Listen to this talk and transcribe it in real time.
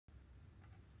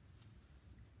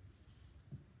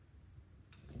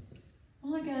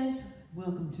Hi guys,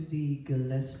 welcome to the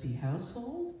Gillespie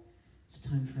household. It's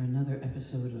time for another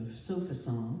episode of Sofa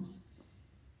Songs.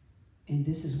 And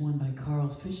this is one by Carl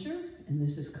Fisher, and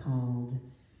this is called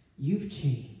You've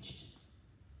Changed.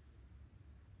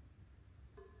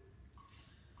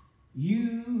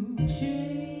 You've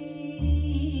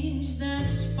changed, that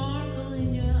sparkle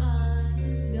in your eyes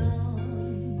is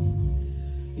gone.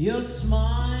 Your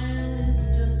smile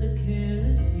is just a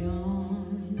careless yawn.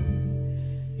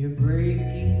 You're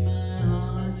breaking my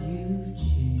heart, you've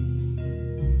changed.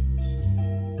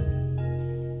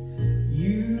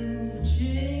 You've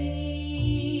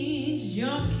changed,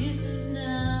 your kisses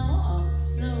now are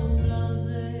so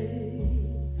blasé.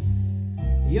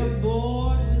 You're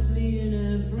bored with me in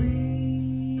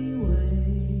every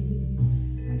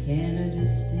way. I can't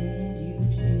understand,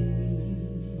 you've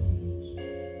changed.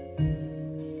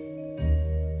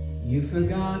 You've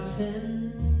forgotten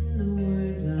the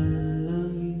words I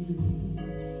love you.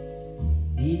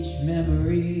 Each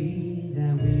memory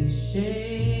that we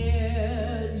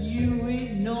shared, you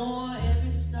ignore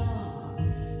every star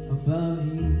above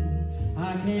you.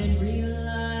 I can't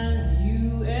realize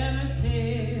you ever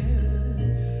cared.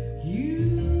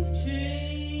 You've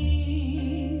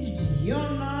changed, you're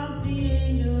not the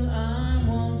angel I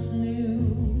once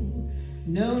knew.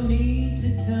 No need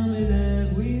to tell me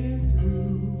that we're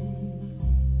through.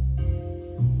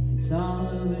 It's all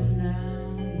over now.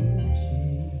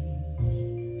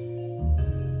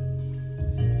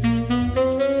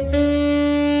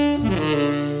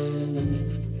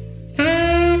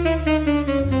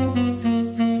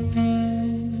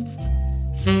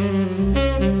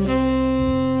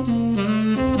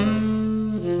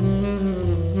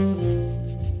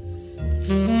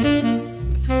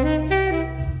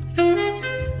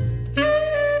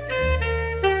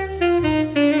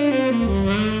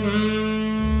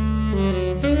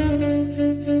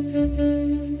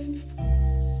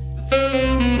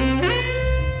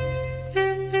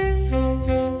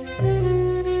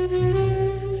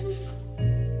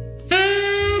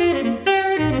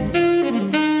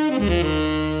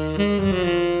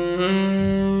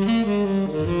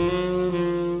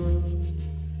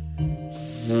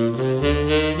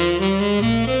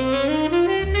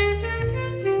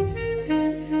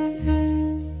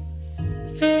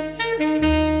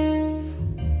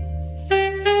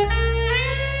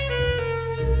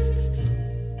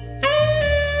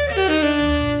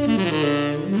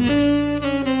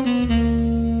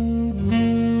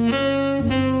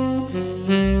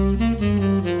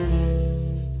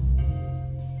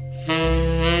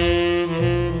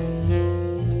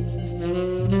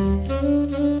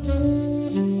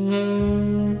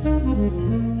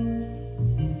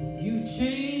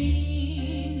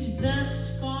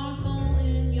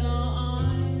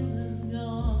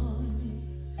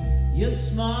 Your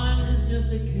smile is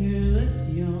just a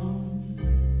careless yawn.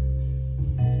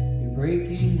 You're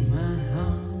breaking my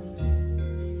heart.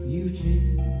 You've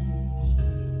changed.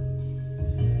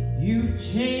 You've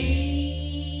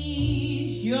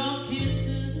changed. Your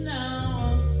kisses now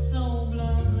are so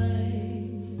blasé.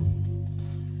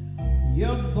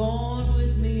 You're bored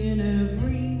with me in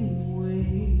every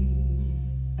way.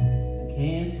 I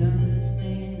can't understand.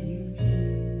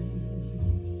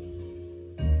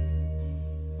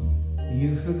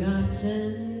 You've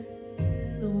forgotten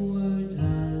the words I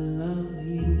love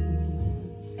you.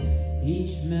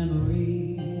 Each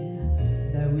memory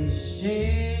that we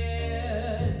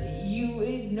shared, you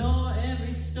ignore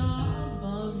every star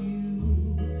above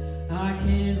you. I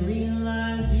can't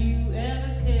realize you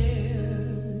ever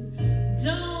cared.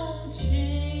 Don't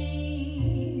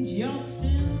change, you're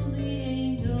still the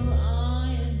angel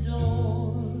I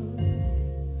adore.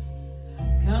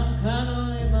 Come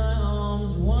cuddle in my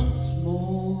arms once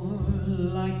more,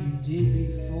 like you did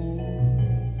before.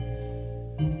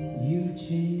 You've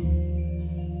changed.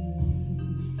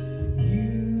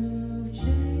 You've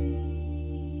changed.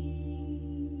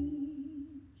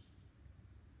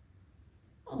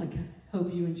 Well, I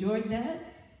hope you enjoyed that.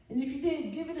 And if you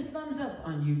did, give it a thumbs up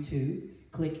on YouTube.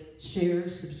 Click share,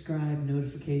 subscribe,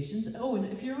 notifications. Oh, and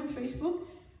if you're on Facebook,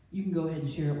 you can go ahead and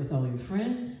share it with all your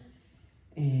friends.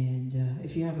 And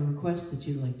if you have a request that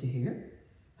you'd like to hear,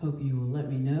 hope you will let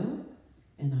me know,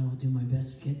 and I will do my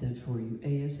best to get that for you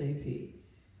ASAP.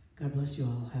 God bless you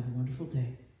all. Have a wonderful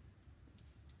day.